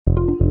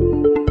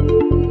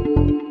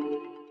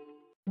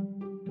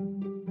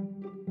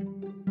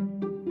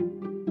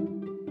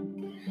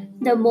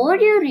The more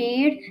you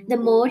read, the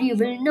more you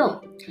will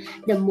know.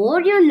 The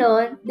more you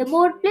learn, the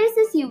more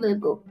places you will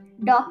go.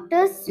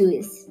 Dr.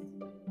 Seuss.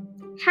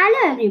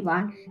 Hello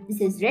everyone,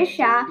 this is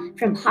Risha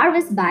from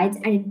Harvest Bites,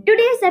 and in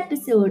today's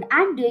episode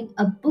I'm doing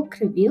a book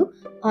review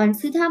on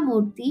Sudha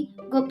Murthy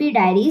Gopi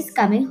Diaries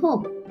Coming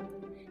Home.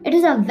 It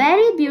is a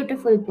very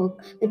beautiful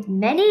book with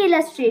many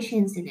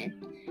illustrations in it.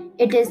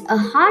 It is a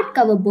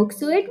hardcover book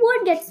so it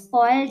won't get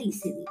spoiled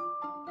easily.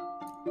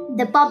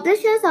 The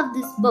publishers of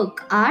this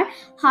book are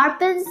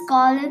Harper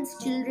Collins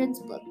Children's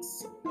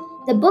Books.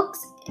 The book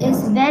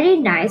is very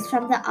nice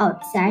from the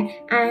outside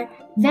and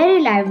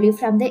very lively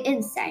from the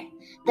inside.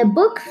 The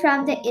book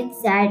from the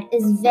inside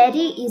is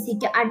very easy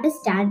to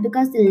understand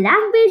because the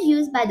language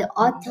used by the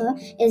author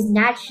is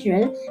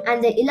natural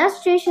and the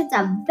illustrations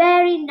are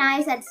very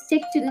nice and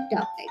stick to the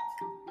topic.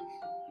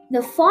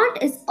 The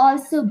font is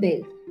also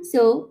big,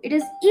 so it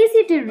is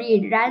easy to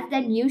read rather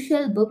than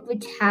usual book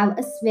which have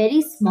a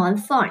very small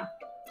font.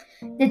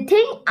 The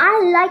thing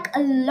I like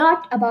a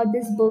lot about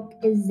this book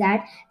is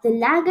that the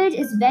language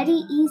is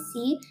very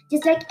easy,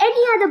 just like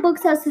any other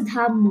books of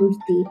Sudha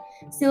Murthy.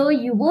 So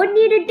you won't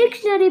need a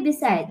dictionary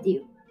beside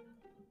you.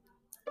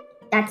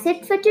 That's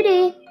it for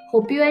today.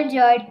 Hope you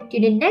enjoyed.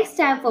 Tune in next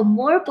time for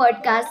more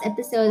podcast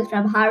episodes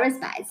from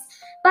Harvest Bites.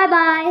 Bye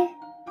bye.